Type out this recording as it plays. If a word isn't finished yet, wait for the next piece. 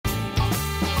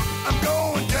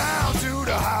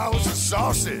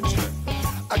sausage.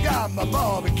 I got my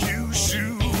barbecue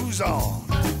shoes on.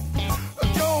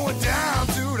 Going down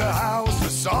to the house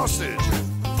of sausage.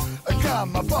 I got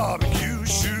my barbecue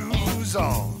shoes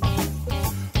on.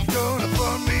 Gonna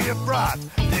put me a brat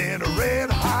in a red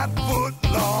hot foot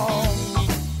long.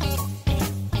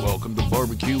 Welcome to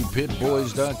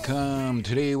BBQPitBoys.com.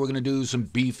 Today we're going to do some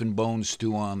beef and bone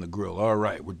stew on the grill. All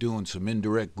right, we're doing some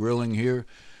indirect grilling here.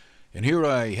 And here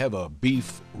I have a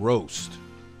beef roast.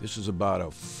 This is about a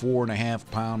 4.5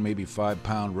 pound, maybe 5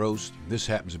 pound roast. This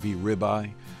happens to be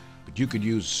ribeye, but you could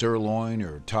use sirloin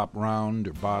or top round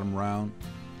or bottom round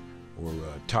or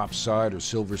top side or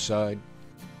silver side.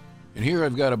 And here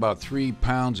I've got about 3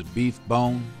 pounds of beef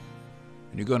bone.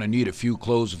 And you're going to need a few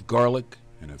cloves of garlic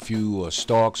and a few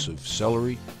stalks of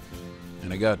celery.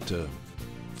 And I got a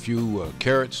few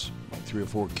carrots, 3 or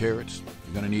 4 carrots.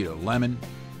 You're going to need a lemon.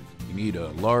 You need a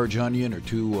large onion or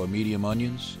 2 medium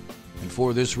onions. And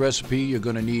for this recipe, you're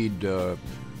going to need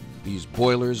these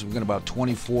boilers. We're going to about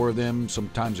 24 of them.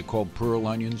 Sometimes they're called pearl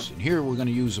onions. And here we're going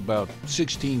to use about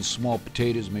 16 small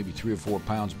potatoes, maybe 3 or 4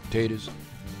 pounds of potatoes.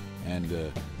 And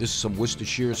this is some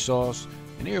Worcestershire sauce.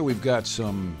 And here we've got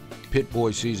some Pit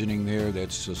Boy seasoning there.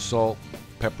 That's salt,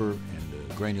 pepper,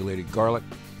 and granulated garlic.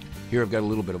 Here I've got a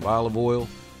little bit of olive oil.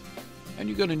 And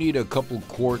you're going to need a couple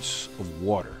quarts of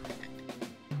water.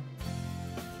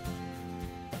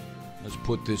 Let's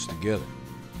put this together.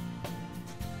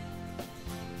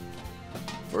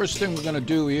 First thing we're going to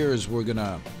do here is we're going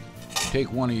to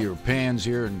take one of your pans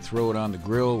here and throw it on the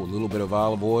grill with a little bit of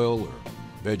olive oil or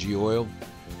veggie oil,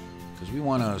 because we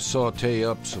want to saute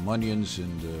up some onions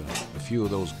and a few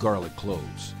of those garlic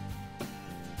cloves.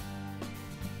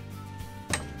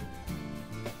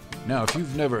 Now, if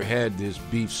you've never had this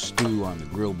beef stew on the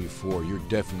grill before, you're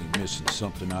definitely missing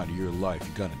something out of your life.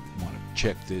 You're going to want to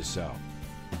check this out.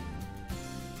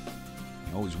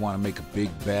 You always want to make a big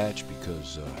batch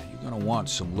because you're going to want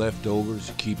some leftovers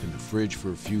to keep in the fridge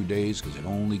for a few days, because it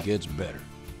only gets better.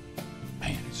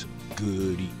 Man, it's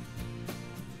good eating.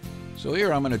 So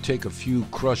here I'm going to take a few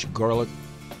crushed garlic.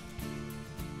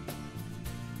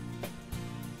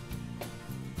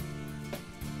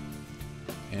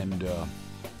 And to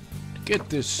get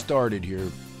this started here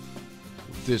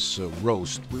with this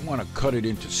roast, we want to cut it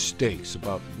into steaks,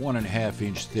 about 1.5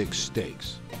 inch thick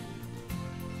steaks.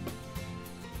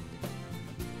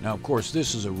 Now, of course,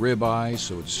 this is a ribeye,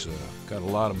 so it's got a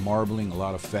lot of marbling, a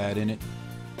lot of fat in it.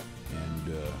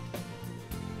 And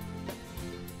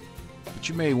but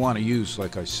you may want to use,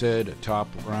 like I said, a top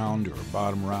round or a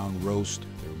bottom round roast.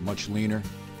 They're much leaner,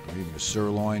 or even a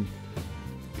sirloin,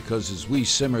 because as we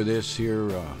simmer this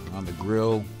here on the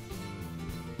grill,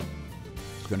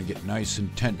 it's going to get nice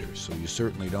and tender. So you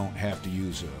certainly don't have to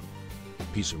use a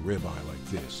piece of ribeye like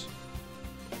this.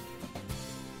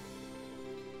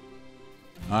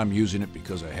 I'm using it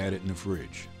because I had it in the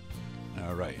fridge.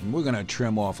 All right, and we're going to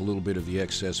trim off a little bit of the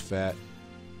excess fat.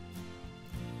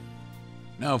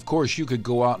 Now, of course, you could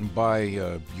go out and buy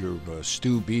your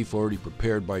stew beef already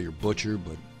prepared by your butcher,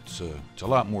 but it's a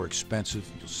lot more expensive.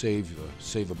 You'll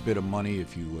save a bit of money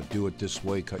if you do it this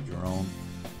way, cut your own.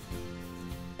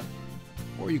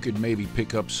 Or you could maybe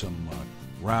pick up some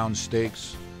round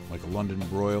steaks, like a London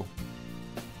broil,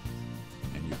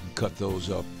 and you can cut those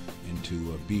up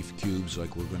into beef cubes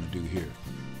like we're going to do here.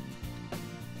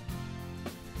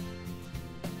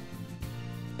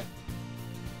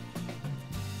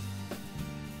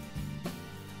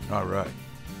 All right.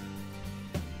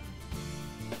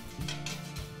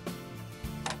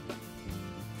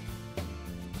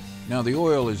 Now the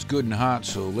oil is good and hot,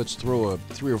 so let's throw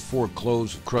 3 or 4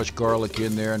 cloves of crushed garlic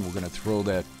in there, and we're going to throw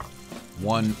that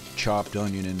 1 chopped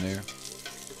onion in there.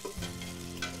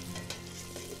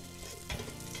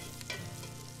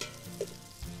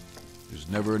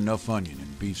 Never enough onion in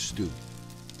beef stew.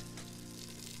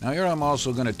 Now here I'm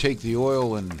also going to take the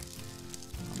oil and I'm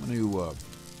going to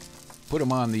put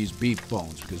them on these beef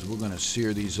bones, because we're going to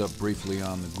sear these up briefly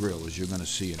on the grill, as you're going to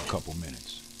see in a couple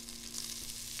minutes.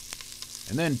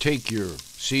 And then take your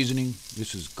seasoning.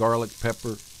 This is garlic,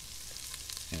 pepper,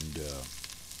 and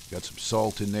got some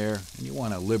salt in there. And you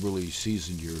want to liberally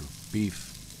season your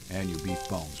beef and your beef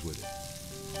bones with it.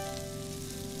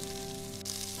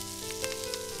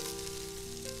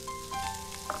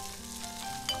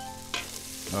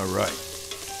 All right,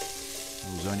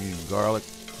 those onion and garlic,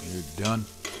 they're done.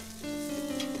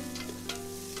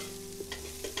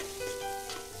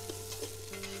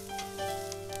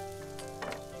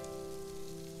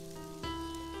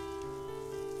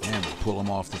 And we'll pull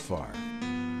them off the fire.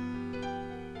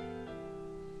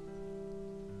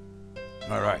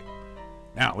 All right,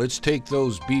 now let's take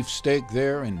those beef steak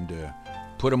there and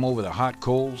put them over the hot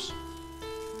coals.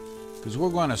 because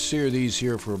we're going to sear these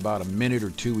here for about a minute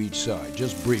or two each side,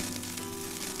 just briefly.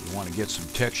 You want to get some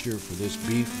texture for this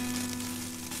beef.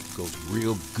 It goes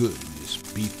real good in this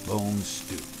beef bone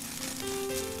stew.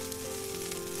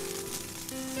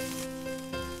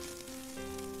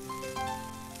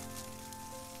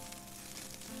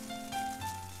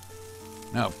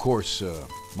 Now, of course,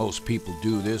 most people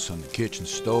do this on the kitchen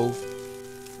stove,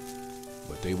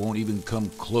 but they won't even come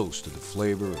close to the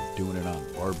flavor of doing it on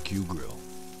the barbecue grill.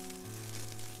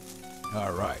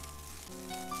 All right.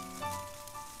 A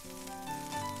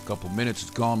couple minutes has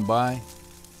gone by.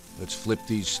 Let's flip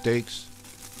these steaks.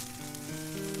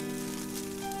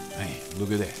 Man,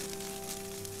 look at that.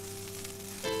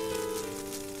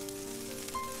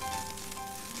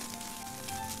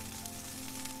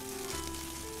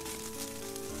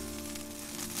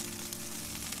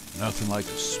 Nothing like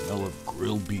the smell of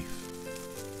grilled beef.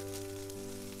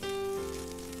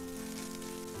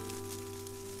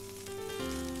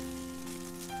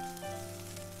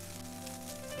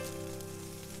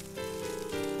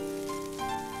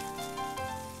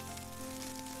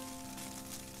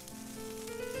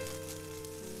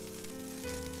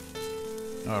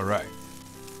 All right,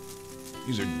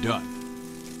 these are done.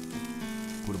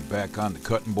 Put them back on the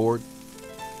cutting board.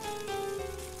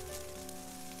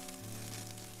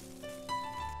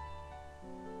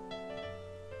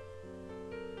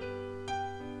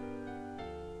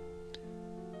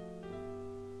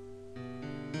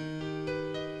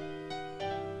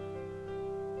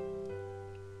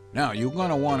 Now, you're going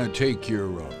to want to take your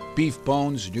beef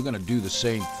bones and you're going to do the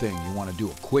same thing. You want to do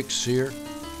a quick sear.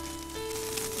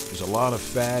 There's a lot of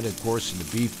fat, of course, in the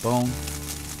beef bone.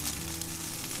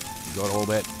 You got all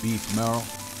that beef marrow.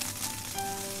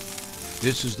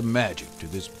 This is the magic to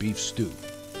this beef stew.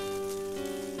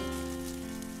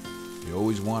 You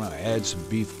always want to add some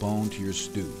beef bone to your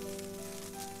stew.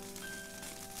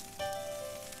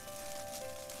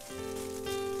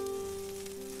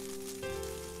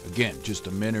 Again, just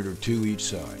a minute or two each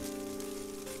side.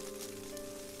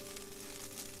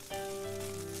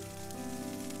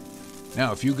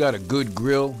 Now, if you got a good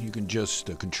grill, you can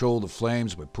just control the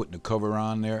flames by putting the cover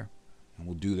on there. And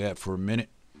we'll do that for a minute.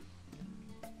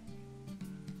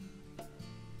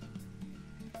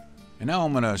 And now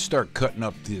I'm going to start cutting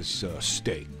up this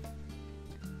steak.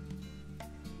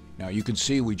 Now, you can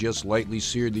see we just lightly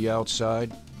seared the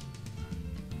outside.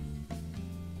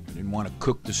 Didn't want to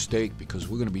cook the steak because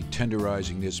we're going to be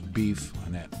tenderizing this beef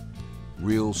on that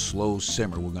real slow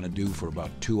simmer we're going to do for about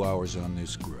 2 hours on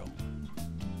this grill.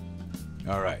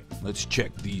 All right, let's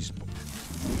check these.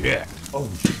 Yeah. Oh,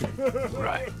 shit.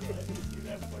 Right.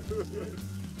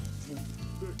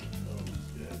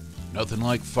 Nothing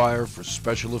like fire for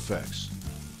special effects.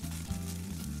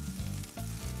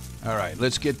 All right,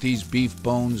 let's get these beef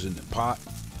bones in the pot.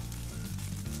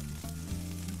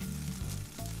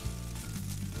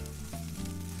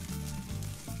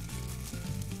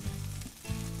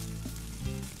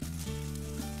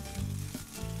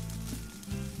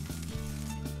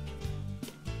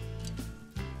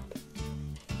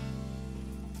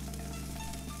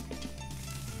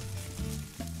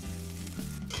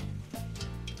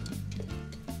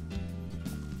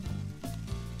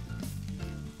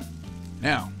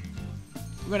 Now,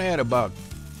 we're going to add about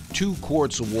 2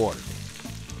 quarts of water.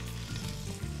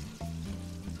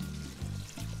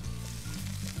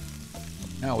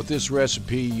 Now, with this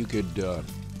recipe, you could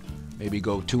maybe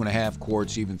go 2.5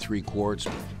 quarts, even 3 quarts.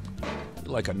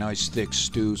 Like a nice thick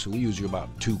stew, so we usually about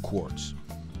 2 quarts.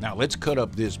 Now, let's cut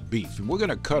up this beef, and we're going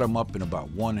to cut them up in about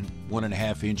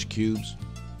 1.5 inch cubes.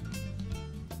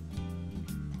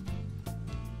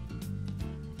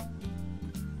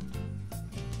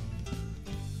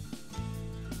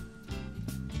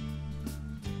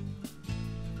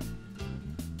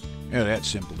 Yeah, that's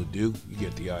simple to do. You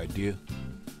get the idea.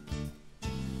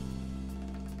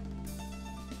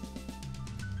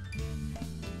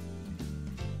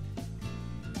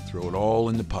 Throw it all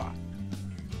in the pot.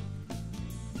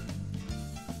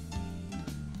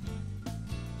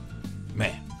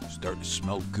 Man, starting to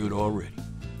smell good already.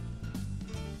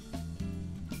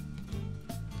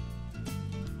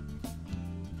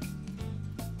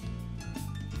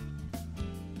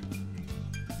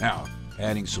 Now,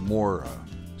 adding some more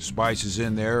spices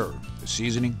in there, or the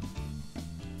seasoning.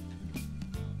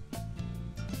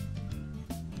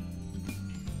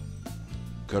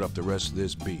 Cut up the rest of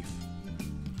this beef.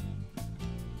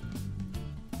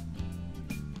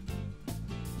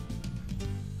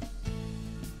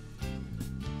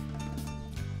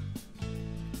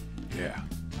 Yeah,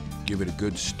 give it a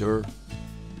good stir.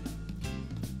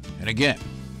 And again,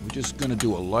 we're just going to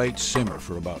do a light simmer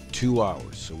for about 2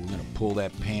 hours. So we're going to pull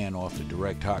that pan off the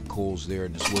direct hot coals there,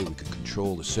 and this way we can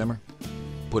control the simmer.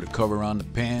 Put a cover on the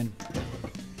pan,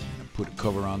 and put a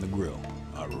cover on the grill.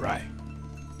 All right.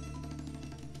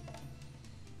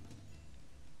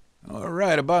 All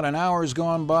right, about an hour has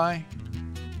gone by.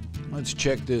 Let's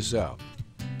check this out.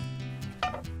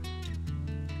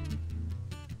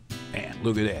 Man,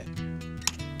 look at that.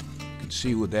 You can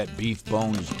see what that beef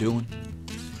bone is doing.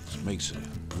 This makes a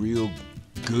real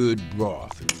good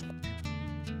broth.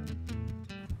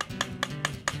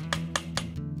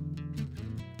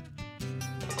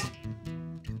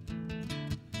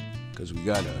 Because we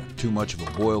got too much of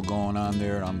a boil going on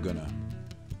there, I'm gonna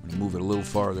move it a little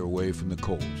farther away from the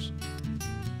coals.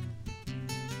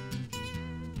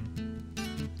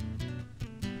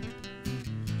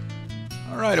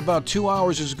 All right, about 2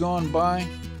 hours has gone by.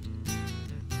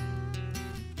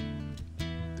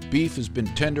 The beef has been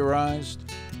tenderized,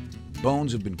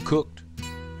 bones have been cooked,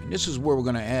 and this is where we're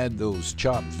going to add those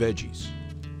chopped veggies.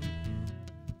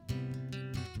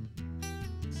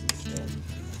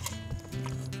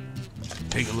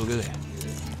 Take a look at that.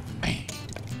 Man.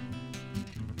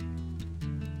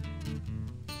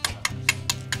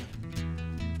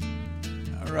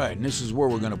 All right, and this is where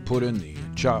we're going to put in the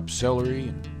chopped celery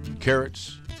and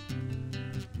carrots.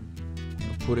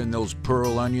 Put in those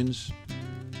pearl onions.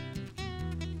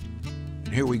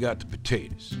 And here we got the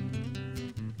potatoes.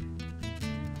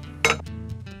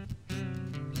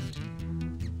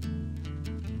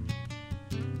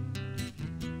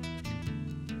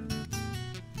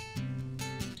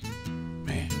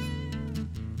 Man,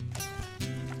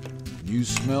 you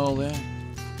smell that?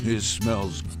 It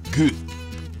smells good.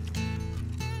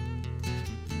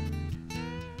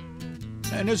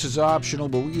 And this is optional,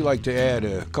 but we like to add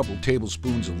a couple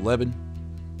tablespoons of lemon.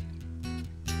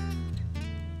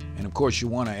 And of course you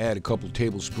want to add a couple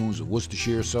tablespoons of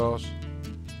Worcestershire sauce.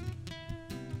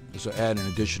 This will add an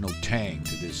additional tang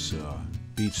to this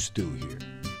beef stew here.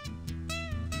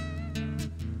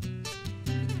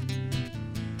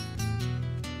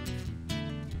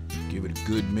 Give it a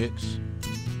good mix.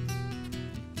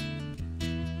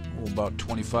 Oh, about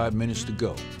 25 minutes to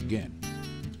go again.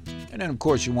 And then, of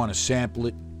course, you want to sample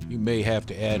it. You may have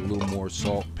to add a little more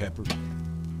salt, pepper.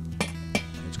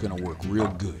 It's going to work real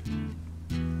good.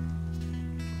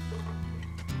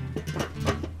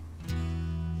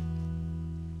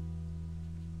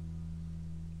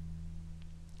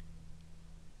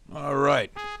 All right.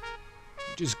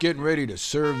 Just getting ready to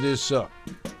serve this up.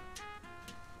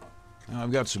 Now,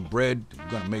 I've got some bread. I'm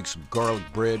going to make some garlic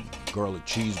bread, garlic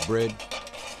cheese bread.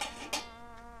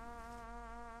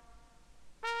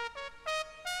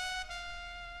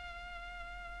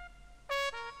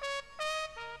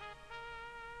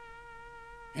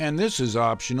 And this is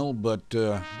optional, but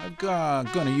I'm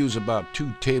going to use about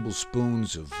 2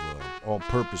 tablespoons of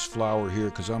all-purpose flour here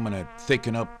because I'm going to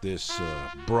thicken up this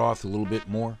broth a little bit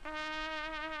more.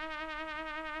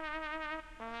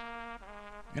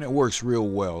 And it works real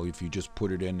well if you just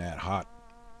put it in that hot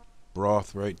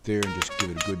broth right there and just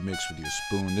give it a good mix with your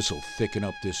spoon. This will thicken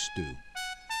up this stew.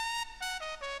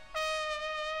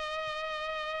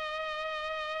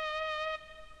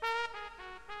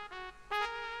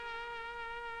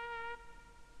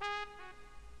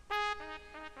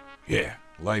 Yeah,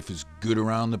 life is good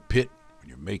around the pit when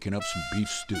you're making up some beef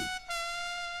stew.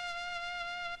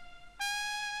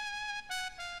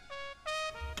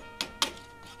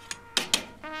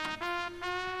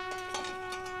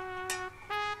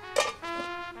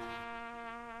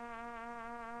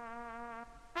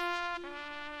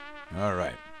 All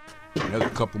right, another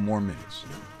couple more minutes.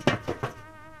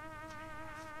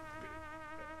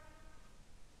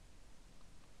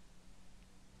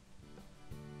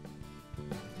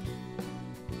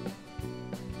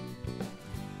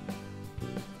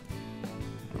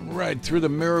 Right, through the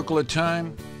miracle of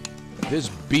time, this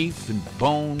beef and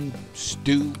bone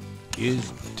stew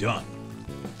is done.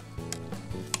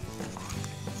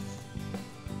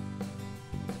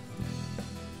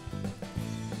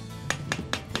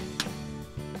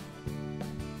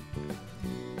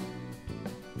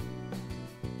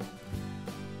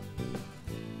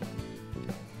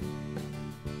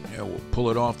 Yeah, we'll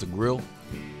pull it off the grill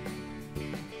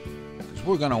because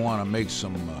we're going to want to make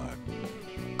some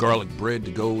garlic bread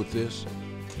to go with this.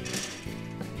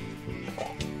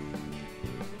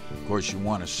 Of course, you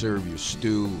want to serve your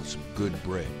stew with some good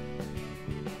bread.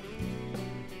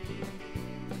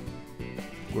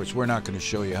 Of course, we're not going to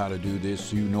show you how to do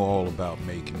this. You know all about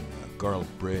making garlic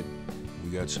bread.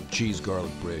 We got some cheese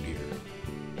garlic bread here.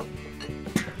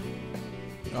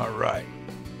 All right,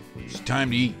 it's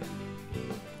time to eat.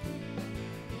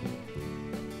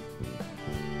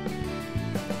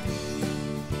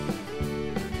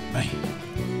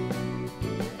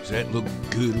 that look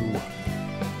good or what?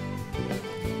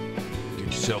 Get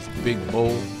yourself a big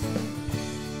bowl.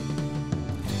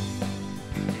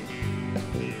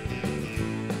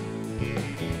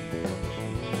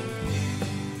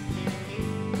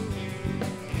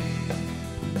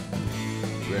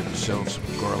 Grab yourself some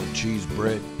garlic cheese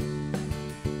bread.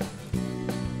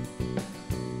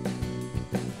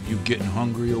 You getting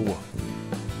hungry or what?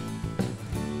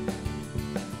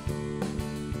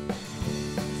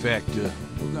 In fact,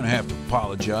 we're going to have to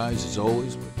apologize as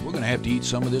always, but we're going to have to eat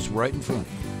some of this right in front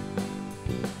of you.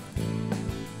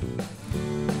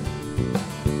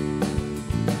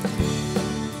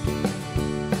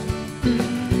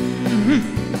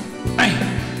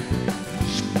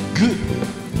 Good.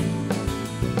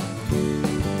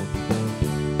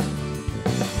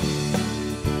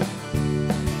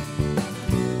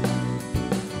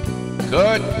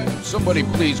 Cut. Somebody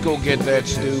please go get that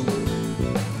stew.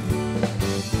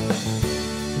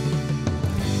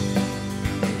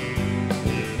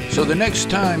 So the next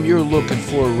time you're looking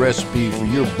for a recipe for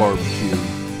your barbecue,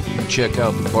 you check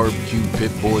out the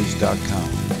BBQPitBoys.com.